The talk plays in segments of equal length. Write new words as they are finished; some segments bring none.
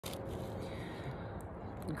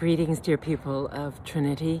Greetings, dear people of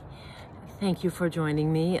Trinity. Thank you for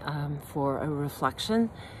joining me for a reflection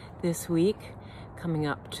this week, coming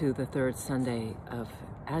up to the third Sunday of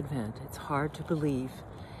Advent. It's hard to believe.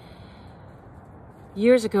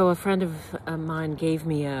 Years ago, a friend of mine gave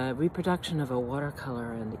me a reproduction of a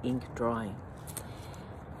watercolor and ink drawing.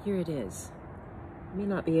 Here it is. You may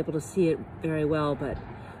not be able to see it very well, but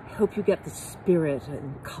I hope you get the spirit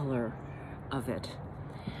and color of it.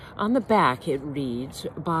 On the back, it reads,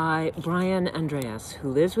 by Brian Andreas,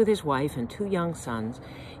 who lives with his wife and 2 young sons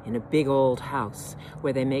in a big old house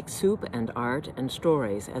where they make soup and art and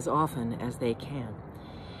stories as often as they can.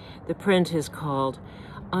 The print is called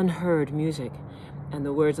Unheard Music, and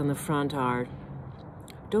the words on the front are,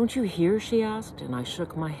 "Don't you hear?" she asked, and I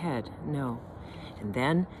shook my head, no. And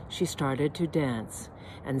then she started to dance,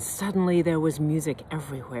 and suddenly there was music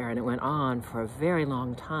everywhere, and it went on for a very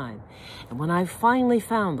long time. And when I finally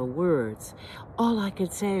found the words, all I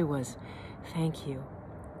could say was, "Thank you."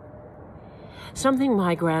 Something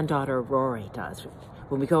my granddaughter Rory does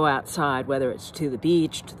when we go outside, whether it's to the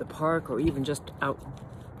beach, to the park, or even just out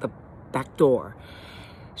the back door,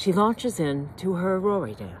 she launches into her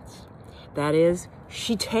Rory dance. That is,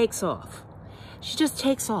 she takes off. She just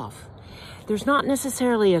takes off. There's not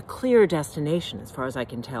necessarily a clear destination, as far as I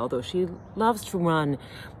can tell, though she loves to run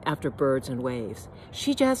after birds and waves.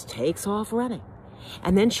 She just takes off running.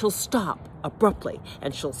 And then she'll stop abruptly,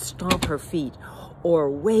 and she'll stomp her feet, or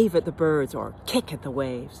wave at the birds, or kick at the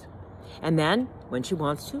waves. And then, when she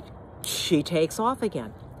wants to, she takes off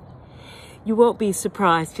again. You won't be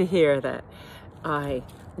surprised to hear that I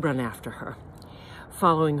run after her,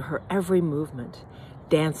 following her every movement.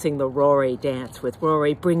 Dancing the Rory dance with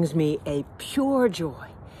Rory brings me a pure joy,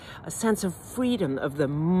 a sense of freedom of the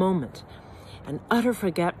moment, an utter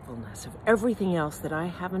forgetfulness of everything else that I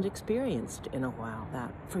haven't experienced in a while.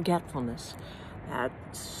 That forgetfulness, that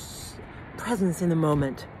presence in the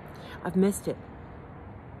moment. I've missed it.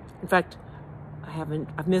 In fact,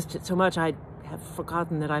 I've missed it so much I have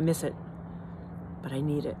forgotten that I miss it. But I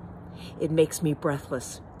need it. It makes me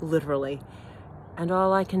breathless, literally. And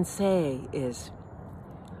all I can say is,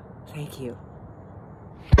 thank you.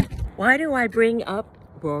 Why do I bring up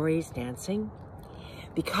Rory's dancing?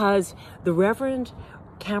 Because the Reverend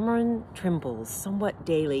Cameron Trimble's somewhat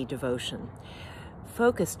daily devotion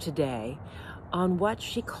focused today on what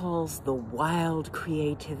she calls the wild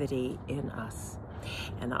creativity in us.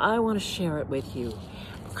 And I want to share it with you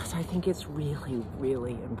because I think it's really,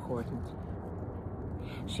 really important.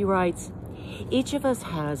 She writes, each of us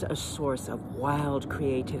has a source of wild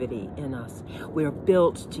creativity in us. We are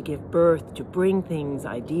built to give birth, to bring things,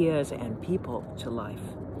 ideas, and people to life.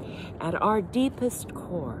 At our deepest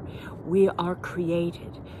core, we are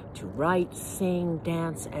created to write, sing,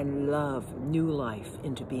 dance, and love new life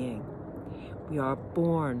into being. We are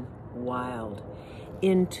born wild,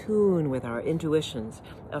 in tune with our intuitions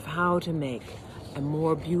of how to make a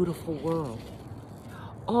more beautiful world.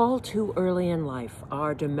 All too early in life,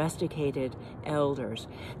 our domesticated elders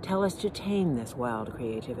tell us to tame this wild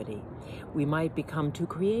creativity. We might become too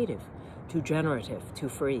creative, too generative, too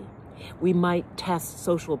free. We might test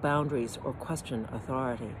social boundaries or question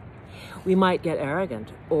authority. We might get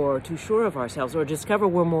arrogant or too sure of ourselves or discover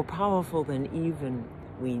we're more powerful than even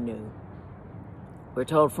we knew. We're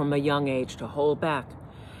told from a young age to hold back,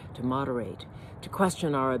 to moderate, to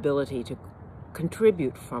question our ability to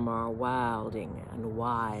contribute from our wilding and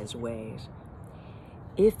wise ways.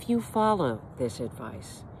 If you follow this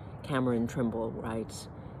advice, Cameron Trimble writes,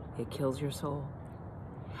 it kills your soul.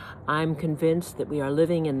 I'm convinced that we are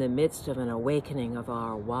living in the midst of an awakening of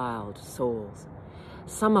our wild souls.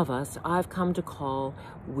 Some of us I've come to call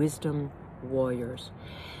wisdom warriors,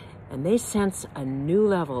 and they sense a new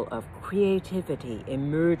level of creativity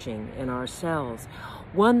emerging in ourselves,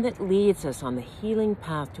 one that leads us on the healing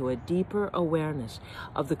path to a deeper awareness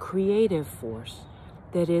of the creative force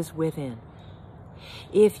that is within.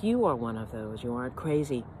 If you are one of those, you aren't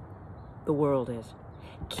crazy. The world is.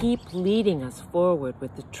 Keep leading us forward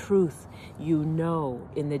with the truth you know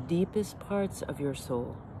in the deepest parts of your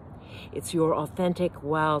soul. It's your authentic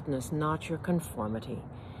wildness, not your conformity,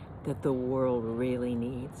 that the world really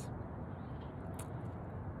needs.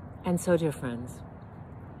 And so, dear friends,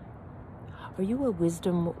 are you a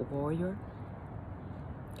wisdom warrior?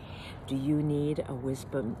 Do you need a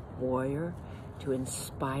wisdom warrior to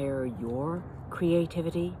inspire your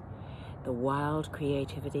creativity, the wild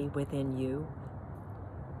creativity within you?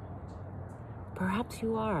 Perhaps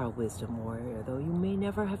you are a wisdom warrior, though you may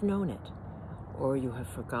never have known it, or you have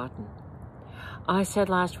forgotten. I said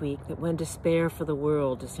last week that when despair for the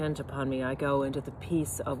world descends upon me, I go into the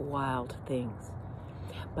peace of wild things.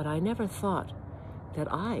 But I never thought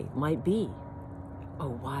that I might be a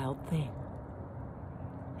wild thing.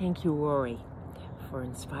 Thank you, Rory, for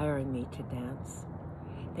inspiring me to dance.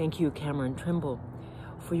 Thank you, Cameron Trimble,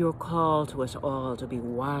 for your call to us all to be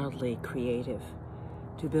wildly creative,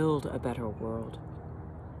 to build a better world.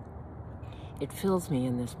 It fills me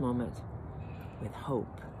in this moment with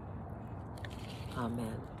hope.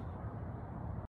 Amen.